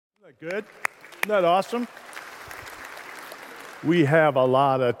Good. Isn't that awesome? We have a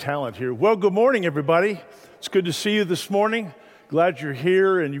lot of talent here. Well, good morning, everybody. It's good to see you this morning. Glad you're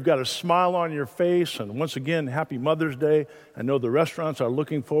here and you've got a smile on your face. And once again, happy Mother's Day. I know the restaurants are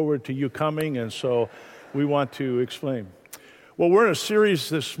looking forward to you coming, and so we want to explain. Well, we're in a series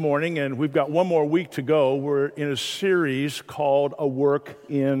this morning, and we've got one more week to go. We're in a series called A Work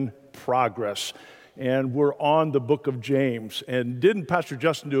in Progress. And we're on the book of James. And didn't Pastor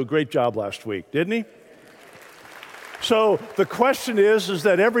Justin do a great job last week, didn't he? So the question is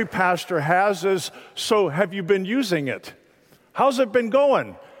that every pastor has is, so have you been using it? How's it been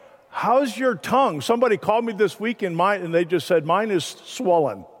going? How's your tongue? Somebody called me this week and they just said, mine is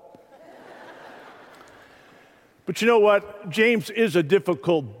swollen. But you know what? James is a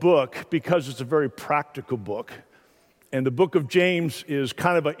difficult book because it's a very practical book. And the book of James is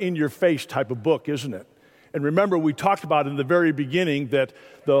kind of an in-your-face type of book, isn't it? And remember, we talked about in the very beginning that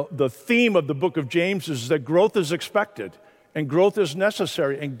the theme of the book of James is that growth is expected and growth is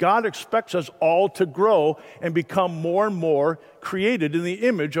necessary. And God expects us all to grow and become more and more created in the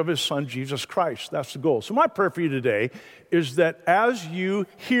image of His Son, Jesus Christ. That's the goal. So my prayer for you today is that as you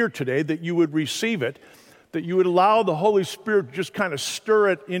hear today, that you would receive it, that you would allow the Holy Spirit to just kind of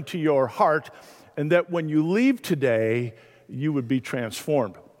stir it into your heart, and that when you leave today, you would be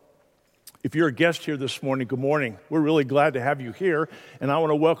transformed. If you're a guest here this morning, good morning. We're really glad to have you here, and I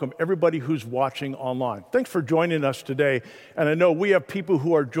want to welcome everybody who's watching online. Thanks for joining us today, and I know we have people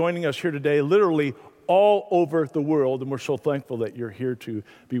who are joining us here today literally all over the world, and we're so thankful that you're here to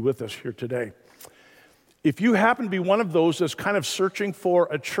be with us here today. If you happen to be one of those that's kind of searching for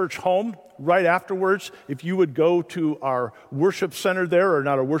a church home, right afterwards, if you would go to our worship center there, or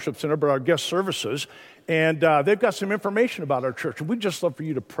not our worship center, but our guest services, and they've got some information about our church. And we'd just love for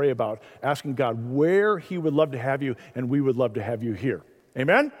you to pray about asking God where He would love to have you, and we would love to have you here.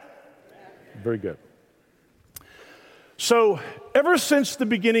 Amen? Very good. So, ever since the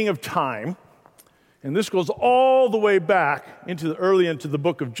beginning of time, and this goes all the way back into the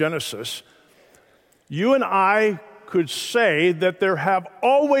book of Genesis, you and I could say that there have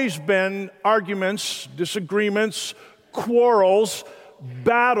always been arguments, disagreements, quarrels,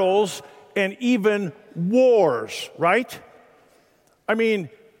 battles, and even wars, right? I mean,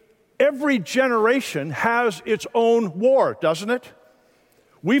 every generation has its own war, doesn't it?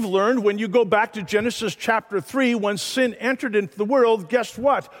 We've learned when you go back to Genesis chapter 3, when sin entered into the world, guess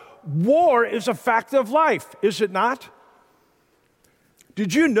what? War is a fact of life, is it not?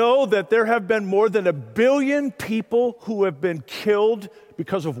 Did you know that there have been more than 1 billion people who have been killed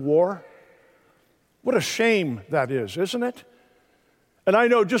because of war? What a shame that is, isn't it? And I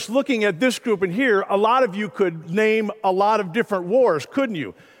know just looking at this group in here, a lot of you could name a lot of different wars, couldn't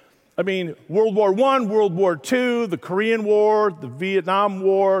you? I mean, World War I, World War II, the Korean War, the Vietnam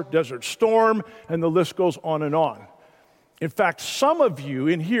War, Desert Storm, and the list goes on and on. In fact, some of you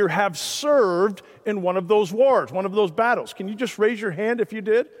in here have served in one of those wars, one of those battles. Can you just raise your hand if you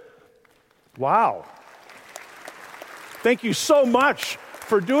did? Wow. Thank you so much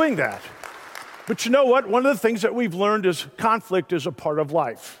for doing that. But you know what? One of the things that we've learned is conflict is a part of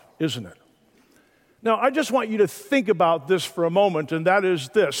life, isn't it? Now, I just want you to think about this for a moment, and that is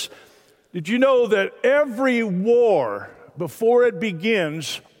this. Did you know that every war, before it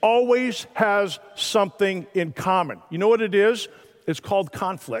begins, always has something in common? You know what it is? It's called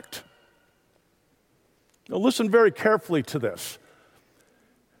conflict. Now listen very carefully to this.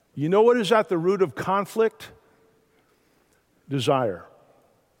 You know what is at the root of conflict? Desire.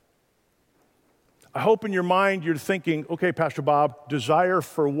 I hope in your mind you're thinking, okay, Pastor Bob, desire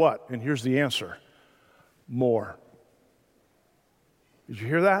for what? And here's the answer. More. Did you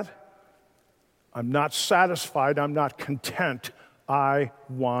hear that? I'm not satisfied. I'm not content. I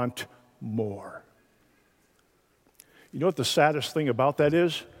want more. You know what the saddest thing about that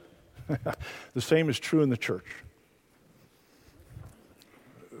is? The same is true in the church.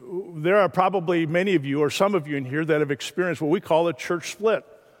 There are probably many of you or some of you in here that have experienced what we call a church split.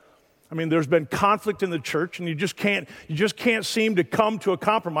 I mean, there's been conflict in the church, and you just can't seem to come to a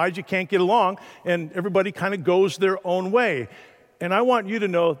compromise. You can't get along, and everybody kind of goes their own way. And I want you to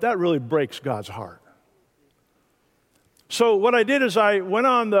know that really breaks God's heart. So what I did is I went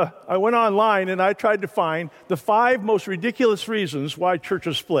online and I tried to find the 5 most ridiculous reasons why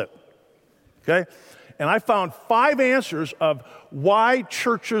churches split. Okay? And I found 5 answers of why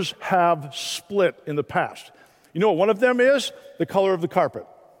churches have split in the past. You know what one of them is? The color of the carpet.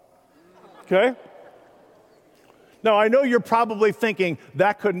 Okay? Now, I know you're probably thinking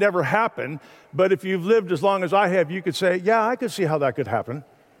that could never happen, but if you've lived as long as I have, you could say, yeah, I could see how that could happen,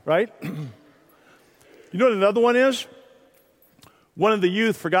 right? You know what another one is? One of the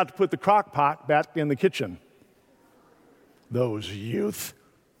youth forgot to put the crock pot back in the kitchen. Those youth.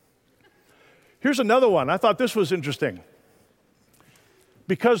 Here's another one. I thought this was interesting.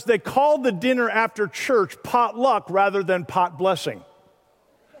 Because they called the dinner after church potluck rather than pot blessing.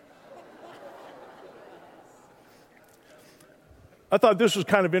 I thought this was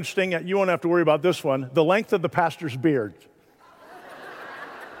kind of interesting. You won't have to worry about this one. The length of the pastor's beard.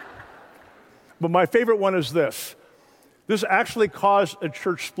 But my favorite one is this. This actually caused a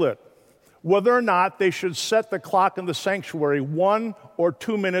church split. Whether or not they should set the clock in the sanctuary 1 or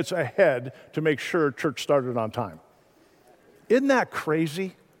 2 minutes ahead to make sure church started on time. Isn't that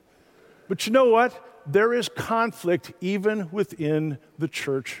crazy? But you know what? There is conflict even within the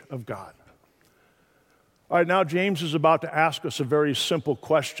church of God. All right, now James is about to ask us a very simple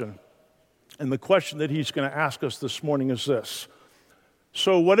question. And the question that he's going to ask us this morning is this.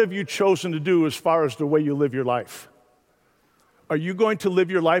 So what have you chosen to do as far as the way you live your life? Are you going to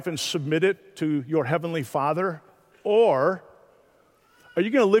live your life and submit it to your Heavenly Father? Or are you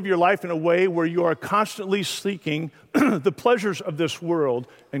going to live your life in a way where you are constantly seeking the pleasures of this world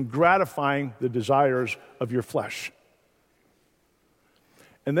and gratifying the desires of your flesh?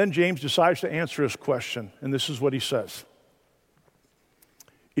 And then James decides to answer his question, and this is what he says.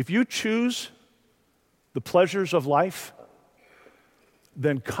 If you choose the pleasures of life,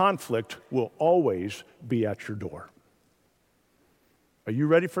 then conflict will always be at your door. Are you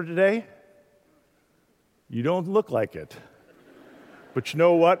ready for today? You don't look like it. But you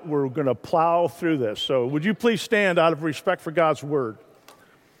know what? We're going to plow through this. So would you please stand out of respect for God's word?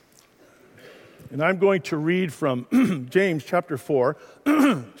 And I'm going to read from James chapter 4.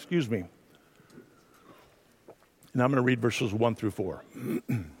 Excuse me. And I'm going to read verses 1 through 4.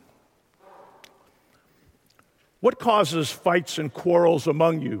 What causes fights and quarrels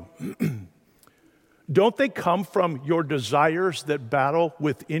among you? Don't they come from your desires that battle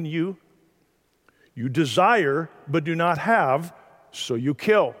within you? You desire, but do not have, so you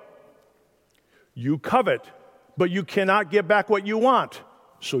kill. You covet, but you cannot get back what you want,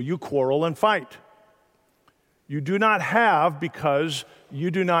 so you quarrel and fight. You do not have because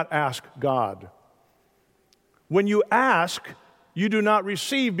you do not ask God. When you ask, you do not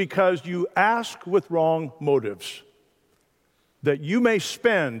receive because you ask with wrong motives, that you may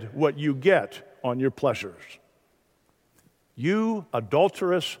spend what you get on your pleasures. You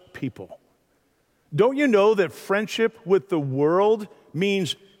adulterous people. Don't you know that friendship with the world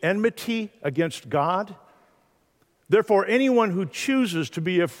means enmity against God? Therefore, anyone who chooses to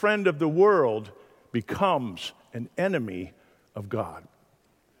be a friend of the world becomes an enemy of God.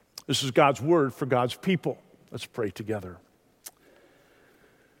 This is God's word for God's people. Let's pray together.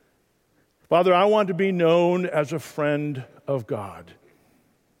 Father, I want to be known as a friend of God.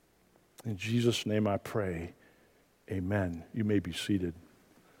 In Jesus' name I pray, amen. You may be seated.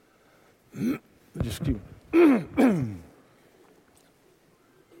 Just keep.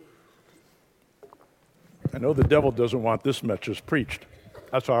 I know the devil doesn't want this message preached.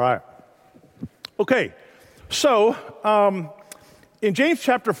 That's all right. Okay, so in James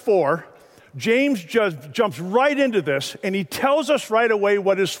chapter 4, James just jumps right into this, and he tells us right away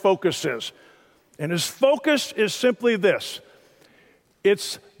what his focus is. And his focus is simply this.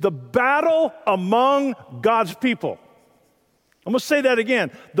 It's the battle among God's people. I'm going to say that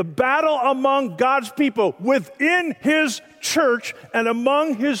again. The battle among God's people within his church and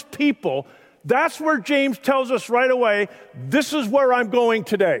among his people. That's where James tells us right away, this is where I'm going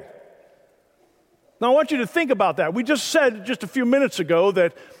today. Now, I want you to think about that. We just said just a few minutes ago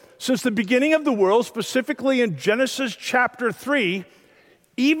that since the beginning of the world, specifically in Genesis chapter 3,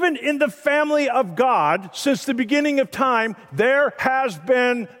 even in the family of God, since the beginning of time, there has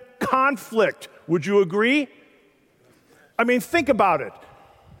been conflict. Would you agree? I mean, think about it.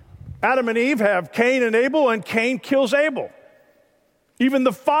 Adam and Eve have Cain and Abel, and Cain kills Abel. Even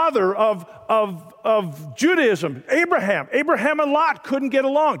the father of Judaism, Abraham and Lot couldn't get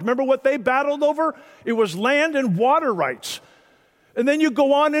along. Remember what they battled over? It was land and water rights. And then you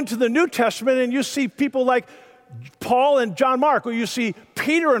go on into the New Testament and you see people like Paul and John Mark, or you see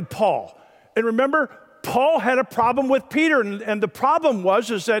Peter and Paul. And remember, Paul had a problem with Peter, and the problem was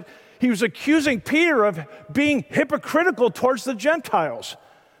that he was accusing Peter of being hypocritical towards the Gentiles.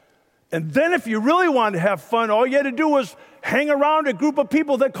 And then if you really wanted to have fun, all you had to do was hang around a group of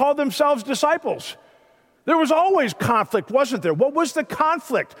people that called themselves disciples. There was always conflict, wasn't there? What was the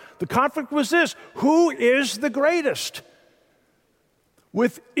conflict? The conflict was this: who is the greatest?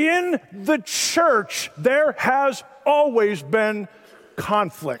 Within the church, there has always been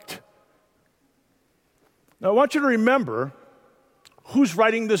conflict. Now, I want you to remember who's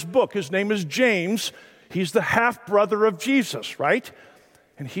writing this book. His name is James. He's the half-brother of Jesus, right?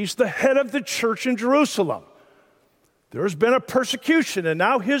 And he's the head of the church in Jerusalem. There's been a persecution, and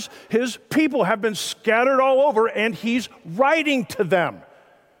now his people have been scattered all over, and he's writing to them.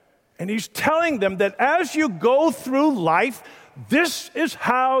 And he's telling them that as you go through life, this is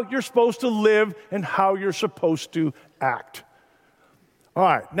how you're supposed to live and how you're supposed to act. All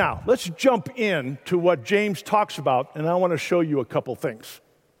right, now let's jump in to what James talks about, and I want to show you a couple things.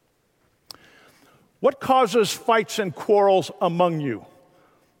 What causes fights and quarrels among you?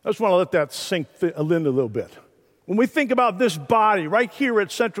 I just want to let that sink in a little bit. When we think about this body right here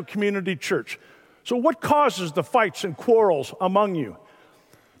at Central Community Church, so what causes the fights and quarrels among you?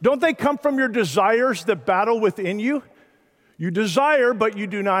 Don't they come from your desires that battle within you? You desire, but you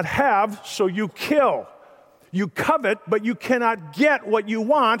do not have, so you kill. You covet, but you cannot get what you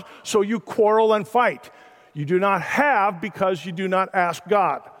want, so you quarrel and fight. You do not have because you do not ask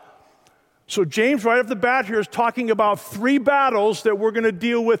God. So James, right off the bat here, is talking about 3 battles that we're going to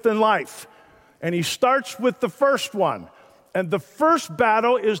deal with in life. And he starts with the first one. And the first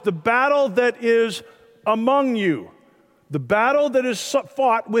battle is the battle that is among you. The battle that is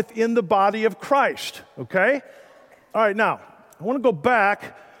fought within the body of Christ. Okay? All right, now, I want to go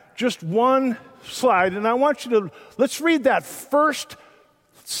back just one slide, and I want you to, let's read that first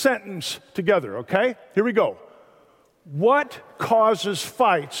sentence together, okay? Here we go. What causes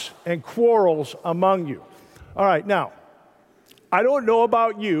fights and quarrels among you? All right, now, I don't know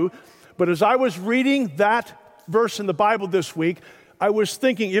about you, but as I was reading that verse in the Bible this week, I was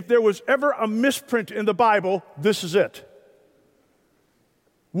thinking if there was ever a misprint in the Bible, this is it.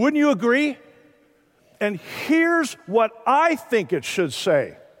 Wouldn't you agree? And here's what I think it should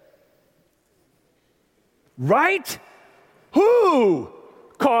say. Right? Who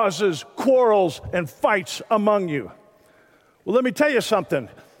causes quarrels and fights among you? Well, let me tell you something.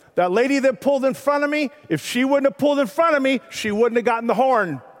 That lady that pulled in front of me, if she wouldn't have pulled in front of me, she wouldn't have gotten the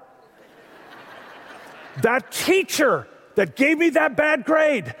horn. That teacher that gave me that bad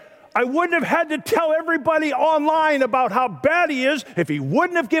grade, I wouldn't have had to tell everybody online about how bad he is if he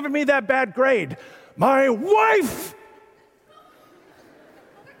wouldn't have given me that bad grade. My wife!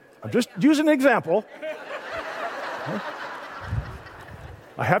 I'm just using an example.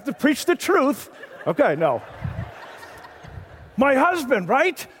 I have to preach the truth. Okay, no. My husband,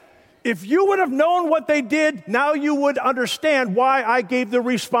 right? If you would have known what they did, now you would understand why I gave the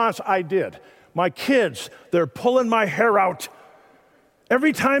response I did. My kids, they're pulling my hair out.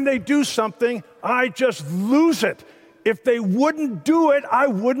 Every time they do something, I just lose it. If they wouldn't do it, I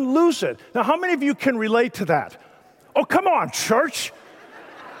wouldn't lose it. Now, how many of you can relate to that? Oh, come on, church.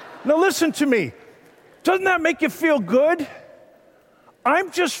 Now, listen to me. Doesn't that make you feel good?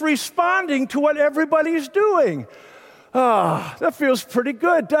 I'm just responding to what everybody's doing. That feels pretty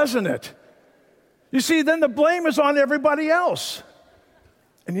good, doesn't it? You see, then the blame is on everybody else.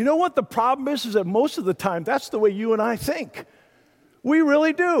 And you know what the problem is that most of the time, that's the way you and I think. We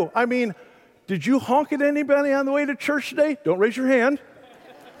really do. I mean, did you honk at anybody on the way to church today? Don't raise your hand.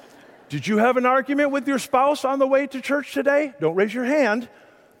 Did you have an argument with your spouse on the way to church today? Don't raise your hand.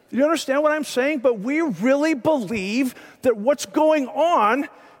 Do you understand what I'm saying? But we really believe that what's going on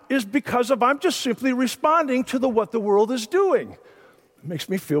is because of I'm just simply responding to what the world is doing. It makes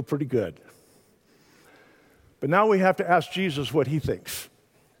me feel pretty good. But now we have to ask Jesus what he thinks.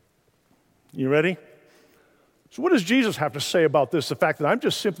 You ready? So what does Jesus have to say about this, the fact that I'm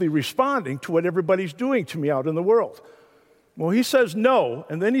just simply responding to what everybody's doing to me out in the world? Well, he says no,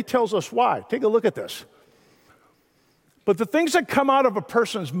 and then he tells us why. Take a look at this. But the things that come out of a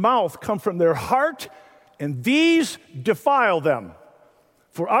person's mouth come from their heart, and these defile them.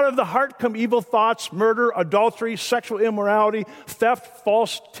 For out of the heart come evil thoughts, murder, adultery, sexual immorality, theft,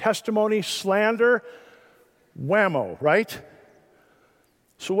 false testimony, slander. Whammo, right?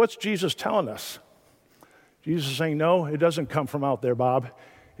 So what's Jesus telling us? Jesus is saying, no, it doesn't come from out there, Bob.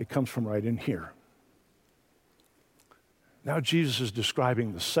 It comes from right in here. Now Jesus is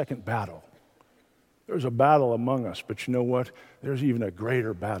describing the second battle. There's a battle among us, but you know what? There's even a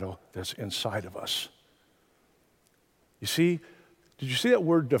greater battle that's inside of us. You see, did you see that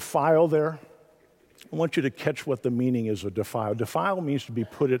word defile there? I want you to catch what the meaning is of defile. Defile means to be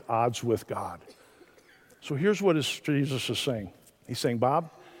put at odds with God. So here's what Jesus is saying. He's saying,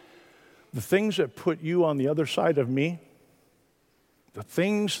 Bob, the things that put you on the other side of me, the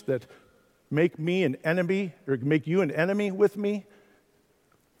things that make me an enemy or make you an enemy with me,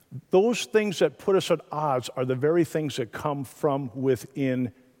 those things that put us at odds are the very things that come from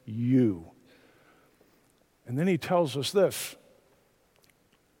within you. And then he tells us this.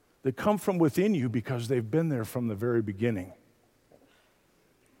 They come from within you because they've been there from the very beginning.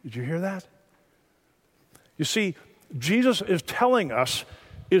 Did you hear that? You see, Jesus is telling us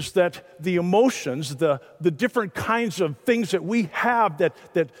is that the emotions, the different kinds of things that we have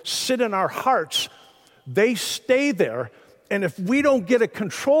that sit in our hearts, they stay there. And if we don't get a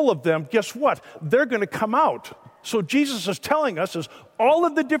control of them, guess what? They're going to come out. So Jesus is telling us is all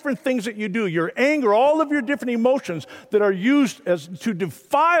of the different things that you do, your anger, all of your different emotions that are used as to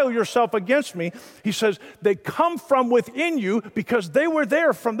defile yourself against me, he says they come from within you because they were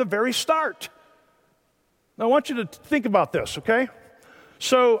there from the very start. Now I want you to think about this, okay?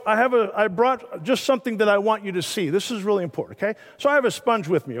 So I brought just something that I want you to see. This is really important, okay? So I have a sponge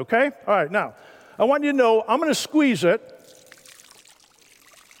with me, okay? All right, now, I want you to know I'm going to squeeze it,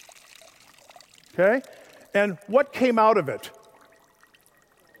 okay? And what came out of it?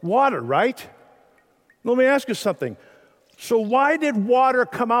 Water, right? Let me ask you something. So why did water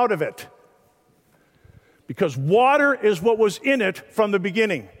come out of it? Because water is what was in it from the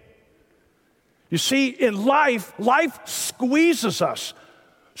beginning. You see, in life squeezes us.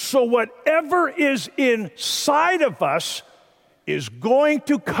 So whatever is inside of us is going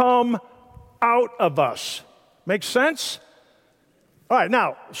to come out of us. Make sense? All right,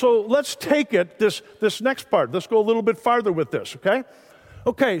 now, so let's take it, this next part. Let's go a little bit farther with this, okay?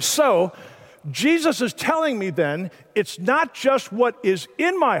 Okay, so Jesus is telling me then, it's not just what is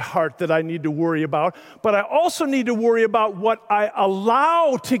in my heart that I need to worry about, but I also need to worry about what I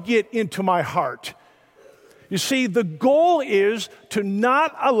allow to get into my heart. You see, the goal is to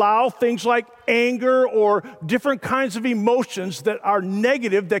not allow things like anger or different kinds of emotions that are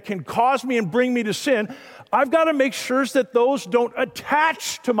negative that can cause me and bring me to sin. I've got to make sure that those don't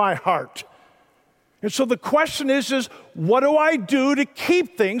attach to my heart. And so the question is what do I do to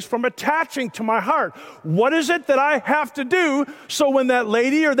keep things from attaching to my heart? What is it that I have to do so when that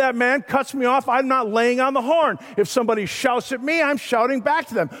lady or that man cuts me off, I'm not laying on the horn? If somebody shouts at me, I'm shouting back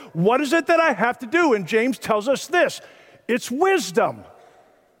to them. What is it that I have to do? And James tells us this. It's wisdom.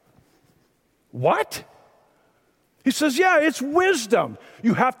 What? He says, yeah, it's wisdom.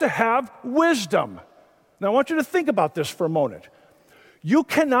 You have to have wisdom. Now, I want you to think about this for a moment. You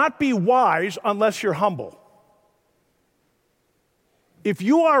cannot be wise unless you're humble. If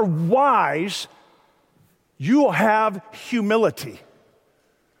you are wise, you have humility.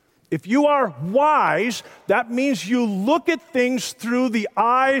 If you are wise, that means you look at things through the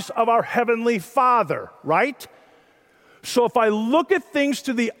eyes of our Heavenly Father, right? So if I look at things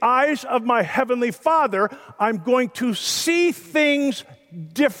through the eyes of my Heavenly Father, I'm going to see things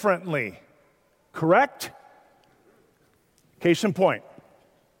differently. Correct? Case in point.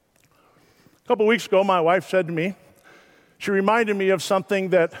 A couple weeks ago, my wife said to me, she reminded me of something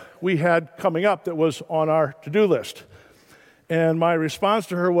that we had coming up that was on our to-do list. And my response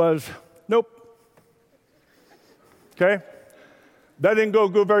to her was, nope. Okay? That didn't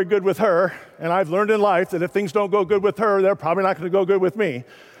go very good with her, and I've learned in life that if things don't go good with her, they're probably not going to go good with me.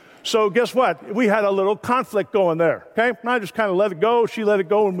 So guess what? We had a little conflict going there, okay? And I just kind of let it go. She let it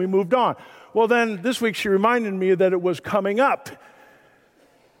go, and we moved on. Well, then this week she reminded me that it was coming up.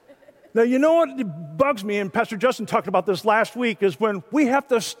 Now, you know what bugs me, and Pastor Justin talked about this last week, is when we have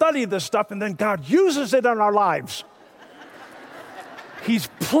to study this stuff and then God uses it in our lives. He's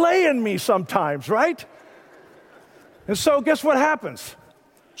playing me sometimes, right? And so guess what happens?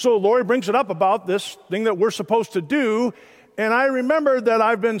 So Lori brings it up about this thing that we're supposed to do, and I remember that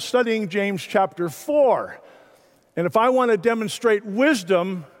I've been studying James chapter 4. And if I want to demonstrate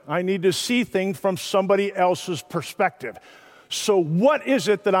wisdom, I need to see things from somebody else's perspective. So what is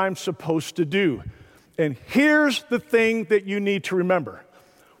it that I'm supposed to do? And here's the thing that you need to remember.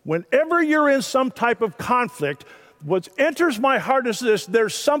 Whenever you're in some type of conflict, what enters my heart is this: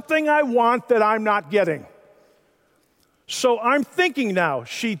 there's something I want that I'm not getting. So I'm thinking now,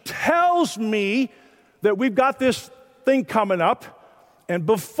 she tells me that we've got this thing coming up, and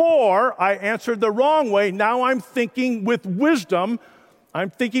before I answered the wrong way, now I'm thinking with wisdom, I'm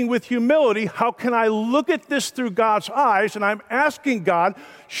thinking with humility, how can I look at this through God's eyes? And I'm asking God,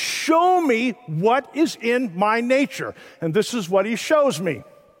 show me what is in my nature. And this is what he shows me.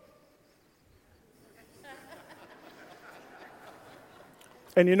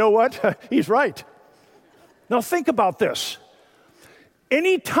 And you know what? He's right. Now think about this.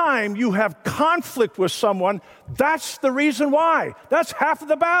 Anytime you have conflict with someone, that's the reason why. That's half of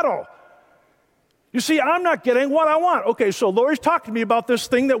the battle. You see, I'm not getting what I want. Okay, so Lori's talking to me about this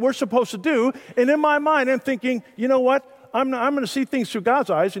thing that we're supposed to do, and in my mind, I'm thinking, you know what? I'm going to see things through God's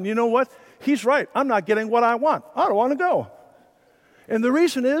eyes, and you know what? He's right. I'm not getting what I want. I don't want to go. And the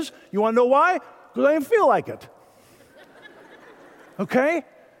reason is, you want to know why? Because I didn't feel like it. Okay?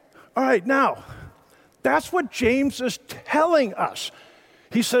 All right, now, that's what James is telling us.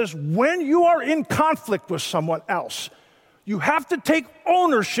 He says, when you are in conflict with someone else, you have to take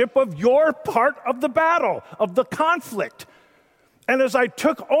ownership of your part of the battle, of the conflict. And as I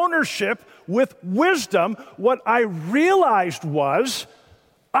took ownership with wisdom, what I realized was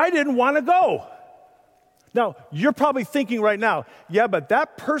I didn't want to go. Now, you're probably thinking right now, yeah, but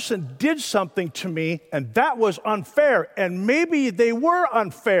that person did something to me, and that was unfair. And maybe they were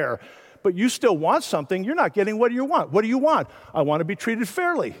unfair, but you still want something. You're not getting what you want. What do you want? I want to be treated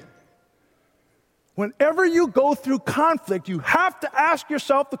fairly. Whenever you go through conflict, you have to ask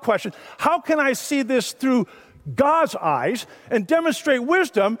yourself the question, how can I see this through God's eyes and demonstrate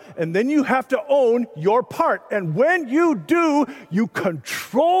wisdom? And then you have to own your part. And when you do, you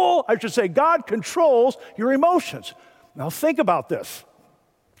control, I should say, God controls your emotions. Now think about this.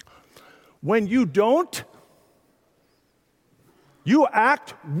 When you don't, you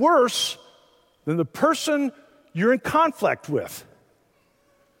act worse than the person you're in conflict with.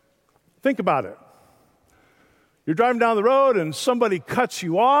 Think about it. You're driving down the road and somebody cuts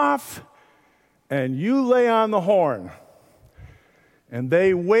you off, and you lay on the horn, and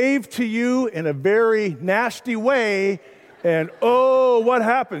they wave to you in a very nasty way, and oh, what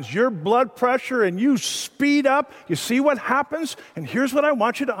happens? Your blood pressure, and you speed up. You see what happens? And here's what I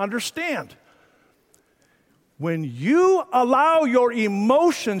want you to understand. When you allow your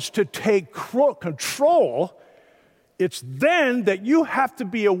emotions to take control, it's then that you have to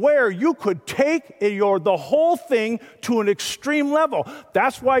be aware you could take the whole thing to an extreme level.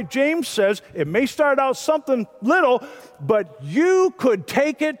 That's why James says it may start out something little, but you could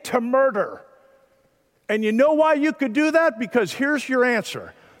take it to murder. And you know why you could do that? Because here's your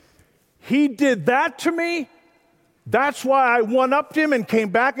answer. He did that to me. That's why I one-upped him and came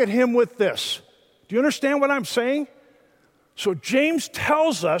back at him with this. Do you understand what I'm saying? So James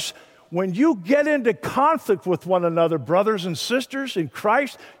tells us, when you get into conflict with one another, brothers and sisters in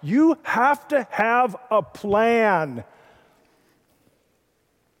Christ, you have to have a plan.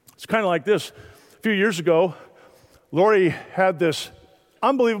 It's kind of like this. A few years ago, Lori had this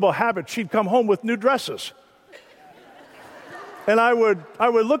unbelievable habit. She'd come home with new dresses. And I would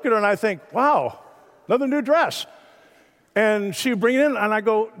look at her and I think, wow, another new dress. And she'd bring it in and I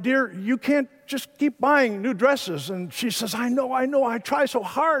go, dear, you can't just keep buying new dresses. And she says, I know, I try so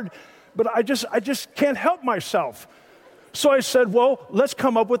hard. But I just can't help myself. So I said, well, let's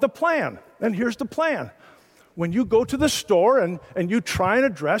come up with a plan. And here's the plan. When you go to the store and you try on a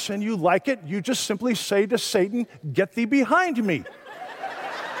dress and you like it, you just simply say to Satan, get thee behind me.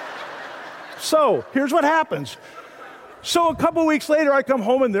 So here's what happens. So a couple weeks later, I come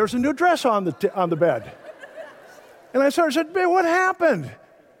home and there's a new dress on the bed. And I said, babe, what happened?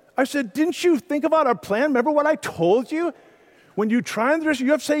 I said, didn't you think about our plan? Remember what I told you? When you try on the dress, you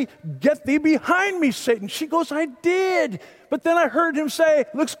have to say, get thee behind me, Satan. She goes, I did. But then I heard him say,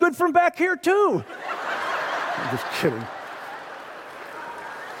 looks good from back here, too. I'm just kidding.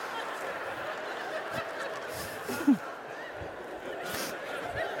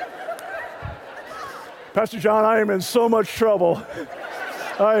 Pastor John, I am in so much trouble.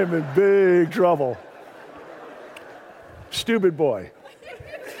 I am in big trouble. Stupid boy.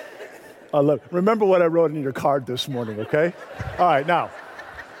 Remember what I wrote in your card this morning, okay? All right, now.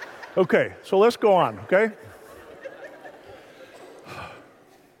 Okay, so let's go on, okay?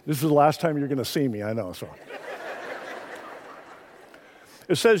 This is the last time you're going to see me, I know, so.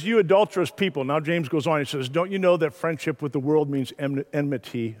 It says, you adulterous people. Now James goes on, he says, don't you know that friendship with the world means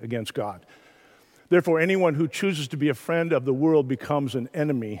enmity against God? Therefore, anyone who chooses to be a friend of the world becomes an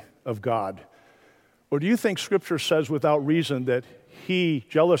enemy of God. Or do you think Scripture says without reason that He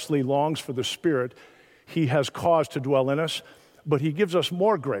jealously longs for the Spirit He has caused to dwell in us, but He gives us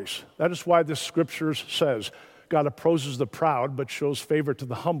more grace? That is why this Scripture says, God opposes the proud, but shows favor to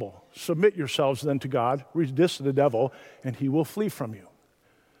the humble. Submit yourselves then to God, resist the devil, and he will flee from you.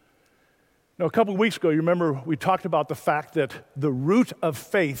 Now, a couple of weeks ago, you remember we talked about the fact that the root of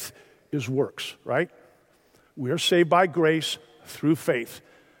faith is works, right? We are saved by grace through faith,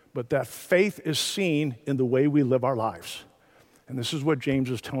 but that faith is seen in the way we live our lives. And this is what James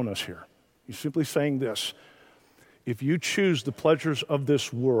is telling us here. He's simply saying this: if you choose the pleasures of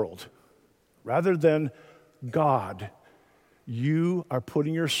this world rather than God, you are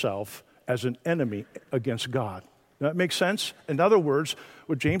putting yourself as an enemy against God. Does that make sense? In other words,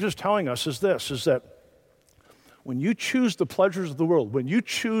 what James is telling us is this, is that when you choose the pleasures of the world, when you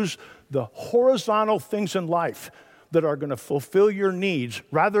choose the horizontal things in life that are going to fulfill your needs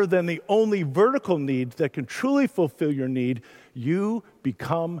rather than the only vertical need that can truly fulfill your need, you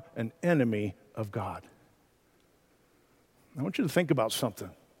become an enemy of God. I want you to think about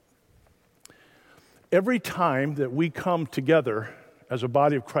something. Every time that we come together as a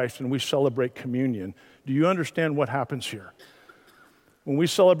body of Christ and we celebrate communion, do you understand what happens here? When we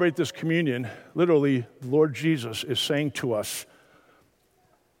celebrate this communion, literally, the Lord Jesus is saying to us,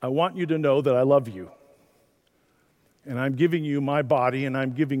 I want you to know that I love you. And I'm giving you my body and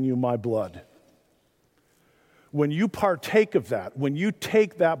I'm giving you my blood. When you partake of that, when you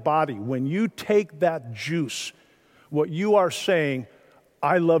take that body, when you take that juice, what you are saying,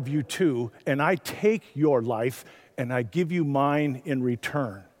 I love you too, and I take your life and I give you mine in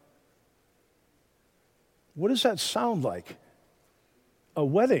return. What does that sound like? A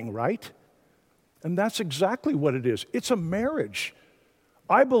wedding, right? And that's exactly what it is. It's a marriage.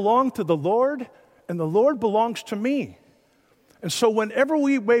 I belong to the Lord, and the Lord belongs to me. And so whenever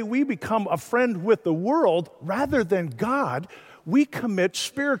we become a friend with the world rather than God, we commit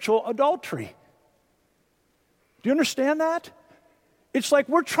spiritual adultery. Do you understand that? It's like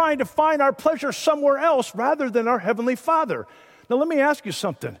we're trying to find our pleasure somewhere else rather than our Heavenly Father. Now let me ask you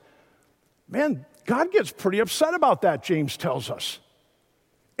something. Man, God gets pretty upset about that, James tells us.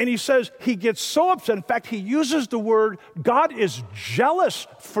 And he says he gets so upset. In fact, he uses the word, God is jealous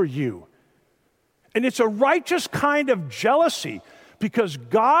for you. And it's a righteous kind of jealousy because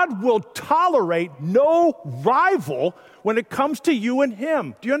God will tolerate no rival when it comes to you and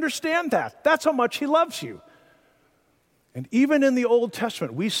him. Do you understand that? That's how much he loves you. And even in the Old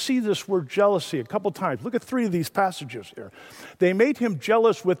Testament, we see this word jealousy a couple times. Look at 3 of these passages here. They made him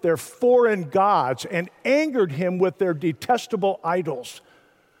jealous with their foreign gods and angered him with their detestable idols.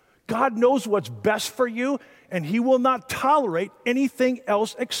 God knows what's best for you, and he will not tolerate anything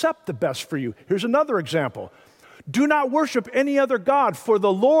else except the best for you. Here's another example. Do not worship any other God, for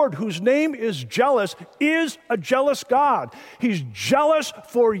the Lord, whose name is jealous, is a jealous God. He's jealous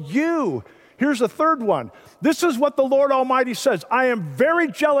for you. Here's a third one. This is what the Lord Almighty says. I am very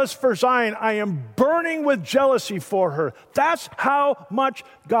jealous for Zion. I am burning with jealousy for her. That's how much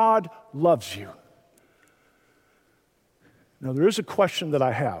God loves you. Now, there is a question that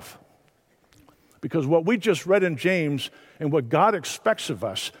I have. Because what we just read in James and what God expects of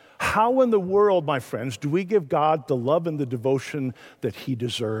us, how in the world, my friends, do we give God the love and the devotion that he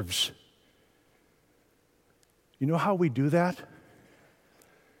deserves? You know how we do that?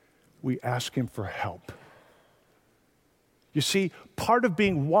 We ask him for help. You see, part of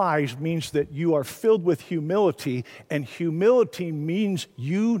being wise means that you are filled with humility, and humility means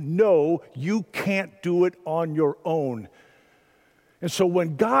you know you can't do it on your own. And so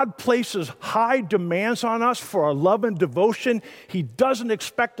when God places high demands on us for our love and devotion, he doesn't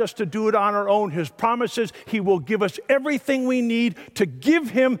expect us to do it on our own. His promise is he will give us everything we need to give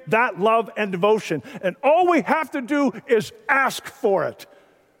him that love and devotion. And all we have to do is ask for it.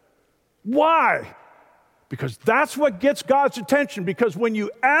 Why? Because that's what gets God's attention. Because when you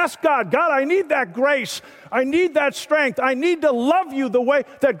ask God, God, I need that grace. I need that strength. I need to love you the way,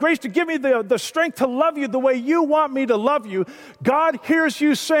 that grace to give me the strength to love you the way you want me to love you. God hears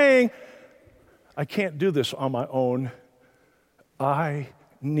you saying, I can't do this on my own. I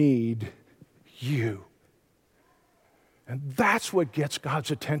need you. And that's what gets God's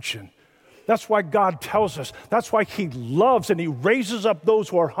attention. That's why God tells us. That's why he loves and he raises up those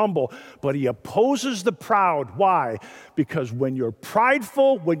who are humble, but he opposes the proud. Why? Because when you're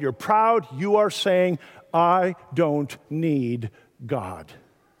prideful, when you're proud, you are saying, I don't need God.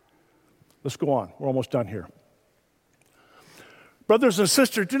 Let's go on. We're almost done here. Brothers and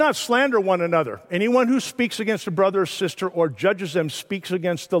sisters, do not slander one another. Anyone who speaks against a brother or sister or judges them speaks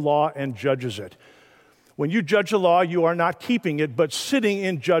against the law and judges it. When you judge the law, you are not keeping it, but sitting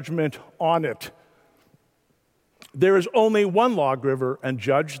in judgment on it. There is only one lawgiver and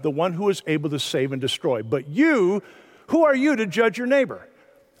judge, the one who is able to save and destroy. But you, who are you to judge your neighbor?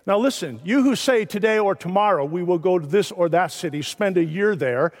 Now listen, you who say today or tomorrow we will go to this or that city, spend a year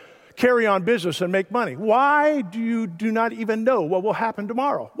there, carry on business and make money. Why do you do not even know what will happen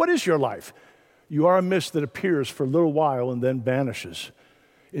tomorrow? What is your life? You are a mist that appears for a little while and then vanishes.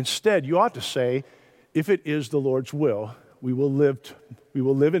 Instead, you ought to say, if it is the Lord's will, we will live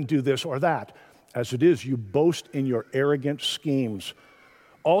and do this or that. As it is, you boast in your arrogant schemes.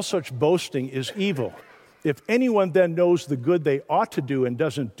 All such boasting is evil. If anyone then knows the good they ought to do and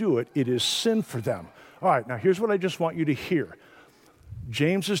doesn't do it, it is sin for them. All right, now here's what I just want you to hear.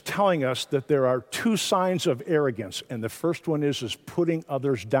 James is telling us that there are 2 signs of arrogance, and the first one is putting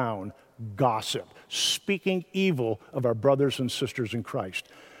others down, gossip, speaking evil of our brothers and sisters in Christ.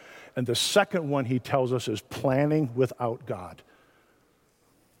 And the second one, he tells us, is planning without God.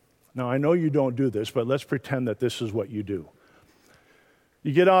 Now, I know you don't do this, but let's pretend that this is what you do.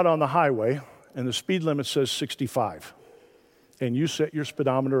 You get out on the highway, and the speed limit says 65, and you set your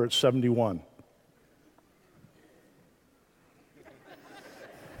speedometer at 71.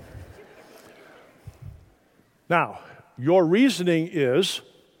 Now, your reasoning is,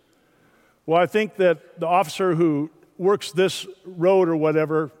 well, I think that the officer who works this road or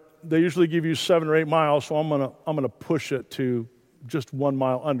whatever, they usually give you 7 or 8 miles, so I'm gonna push it to just 1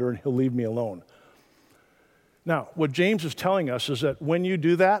 mile under and he'll leave me alone. Now, what James is telling us is that when you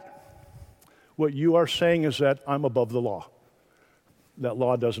do that, what you are saying is that I'm above the law. That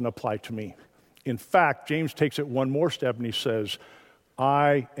law doesn't apply to me. In fact, James takes it one more step and he says,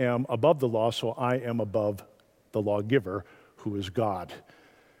 I am above the law, so I am above the lawgiver, who is God.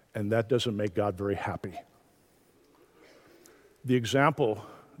 And that doesn't make God very happy. The example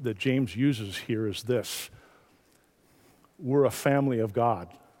that James uses here is this. We're a family of God.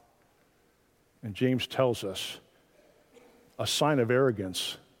 And James tells us a sign of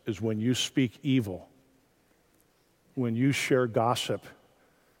arrogance is when you speak evil, when you share gossip,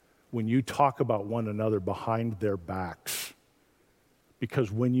 when you talk about one another behind their backs.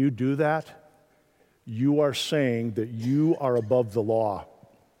 Because when you do that, you are saying that you are above the law,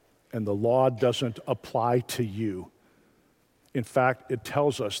 and the law doesn't apply to you. In fact, it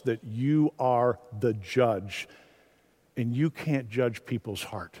tells us that you are the judge, and you can't judge people's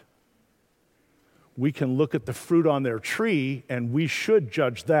heart. We can look at the fruit on their tree, and we should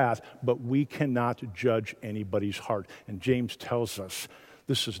judge that, but we cannot judge anybody's heart. And James tells us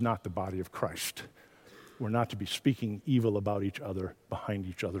this is not the body of Christ. We're not to be speaking evil about each other behind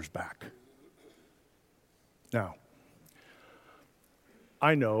each other's back. Now,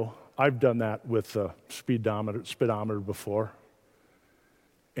 I know I've done that with the speedometer before,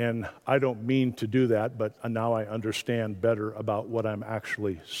 and I don't mean to do that, but now I understand better about what I'm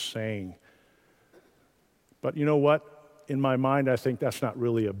actually saying. But you know what? In my mind, I think that's not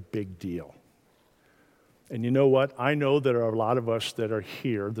really a big deal. And you know what? I know there are a lot of us that are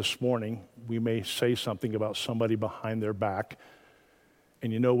here this morning. We may say something about somebody behind their back,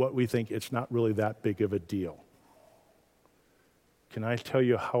 and you know what? We think it's not really that big of a deal. Can I tell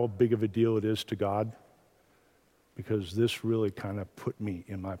you how big of a deal it is to God? Because this really kind of put me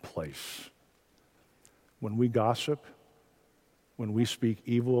in my place. When we gossip, when we speak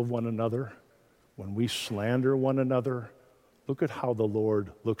evil of one another, when we slander one another, look at how the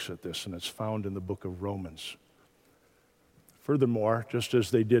Lord looks at this, and it's found in the book of Romans. Furthermore, just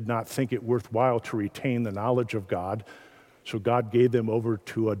as they did not think it worthwhile to retain the knowledge of God, so God gave them over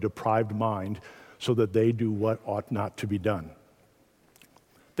to a deprived mind so that they do what ought not to be done.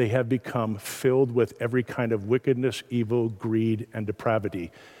 They have become filled with every kind of wickedness, evil, greed, and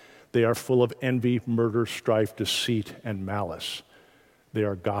depravity. They are full of envy, murder, strife, deceit, and malice. They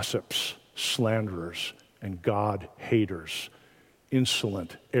are gossips, slanderers, and God-haters,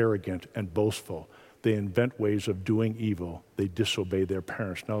 insolent, arrogant, and boastful. They invent ways of doing evil. They disobey their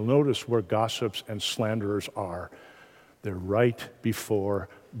parents. Now notice where gossips and slanderers are. They're right before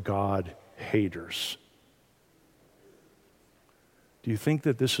God-haters. Do you think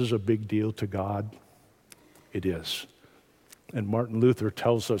that this is a big deal to God? It is. And Martin Luther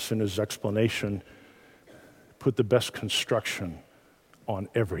tells us in his explanation, put the best construction on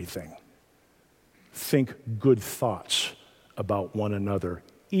everything. Think good thoughts about one another,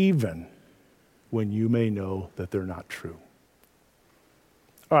 even when you may know that they're not true.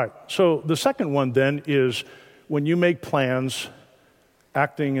 All right, so the second one then is when you make plans,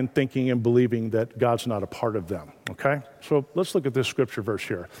 acting and thinking and believing that God's not a part of them, okay? So let's look at this scripture verse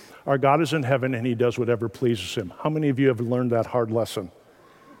here. Our God is in heaven and he does whatever pleases him. How many of you have learned that hard lesson?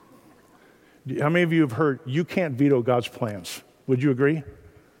 How many of you have heard you can't veto God's plans? Would you agree?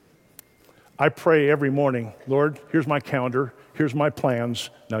 I pray every morning, Lord, here's my calendar, here's my plans,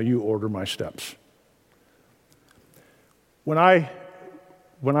 now you order my steps. When I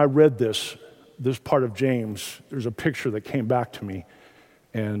read this part of James, there's a picture that came back to me,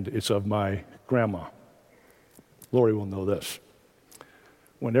 and it's of my grandma. Lori will know this.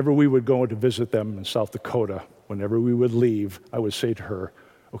 Whenever we would go to visit them in South Dakota, whenever we would leave, I would say to her,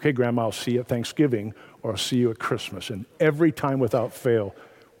 okay, Grandma, I'll see you at Thanksgiving, or I'll see you at Christmas. And every time without fail,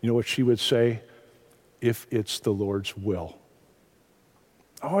 you know what she would say? If it's the Lord's will.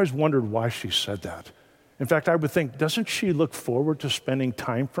 I always wondered why she said that. In fact, I would think, doesn't she look forward to spending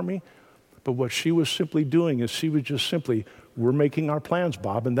time for me? But what she was simply doing is she was just simply, we're making our plans,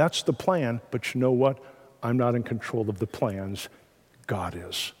 Bob, and that's the plan. But you know what? I'm not in control of the plans. God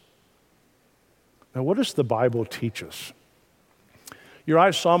is. Now, what does the Bible teach us? Your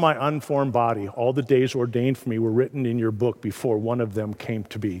eyes saw my unformed body. All the days ordained for me were written in your book before one of them came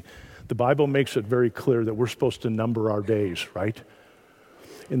to be. The Bible makes it very clear that we're supposed to number our days, right?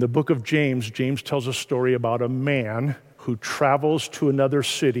 In the book of James, James tells a story about a man who travels to another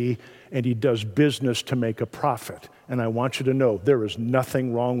city and he does business to make a profit. And I want you to know there is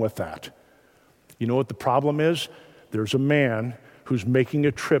nothing wrong with that. You know what the problem is? There's a man who's making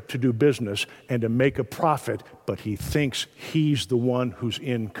a trip to do business and to make a profit, but he thinks he's the one who's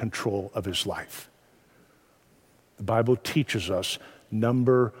in control of his life. The Bible teaches us,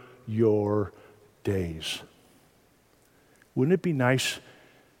 number your days. Wouldn't it be nice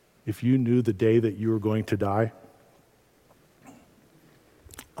if you knew the day that you were going to die?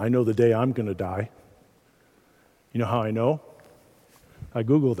 I know the day I'm going to die. You know how I know? I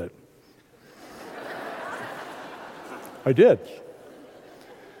Googled it. I did.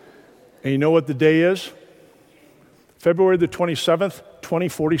 And you know what the day is? February the 27th,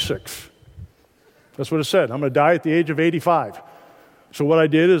 2046. That's what it said. I'm going to die at the age of 85. So what I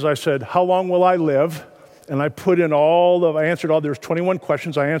did is I said, how long will I live? And I put in there's 21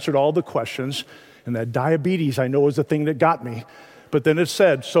 questions. I answered all the questions. And that diabetes, I know, is the thing that got me. But then it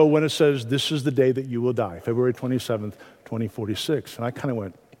said, so when it says, this is the day that you will die, February 27th, 2046. And I kind of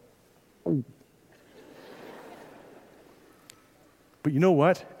went, oh. But you know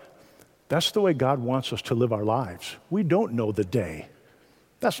what? That's the way God wants us to live our lives. We don't know the day.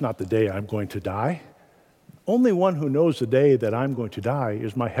 That's not the day I'm going to die. Only one who knows the day that I'm going to die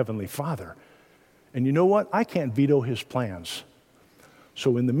is my Heavenly Father. And you know what? I can't veto His plans.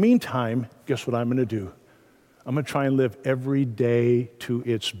 So in the meantime, guess what I'm going to do? I'm going to try and live every day to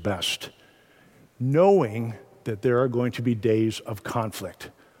its best, knowing that there are going to be days of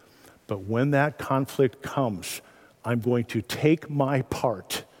conflict. But when that conflict comes, I'm going to take my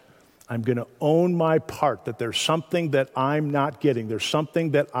part. I'm going to own my part, that there's something that I'm not getting. There's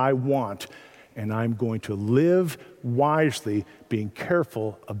something that I want. And I'm going to live wisely, being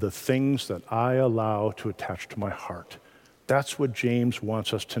careful of the things that I allow to attach to my heart. That's what James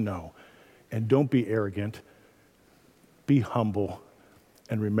wants us to know. And don't be arrogant. Be humble.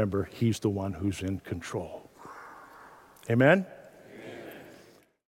 And remember, He's the one who's in control. Amen?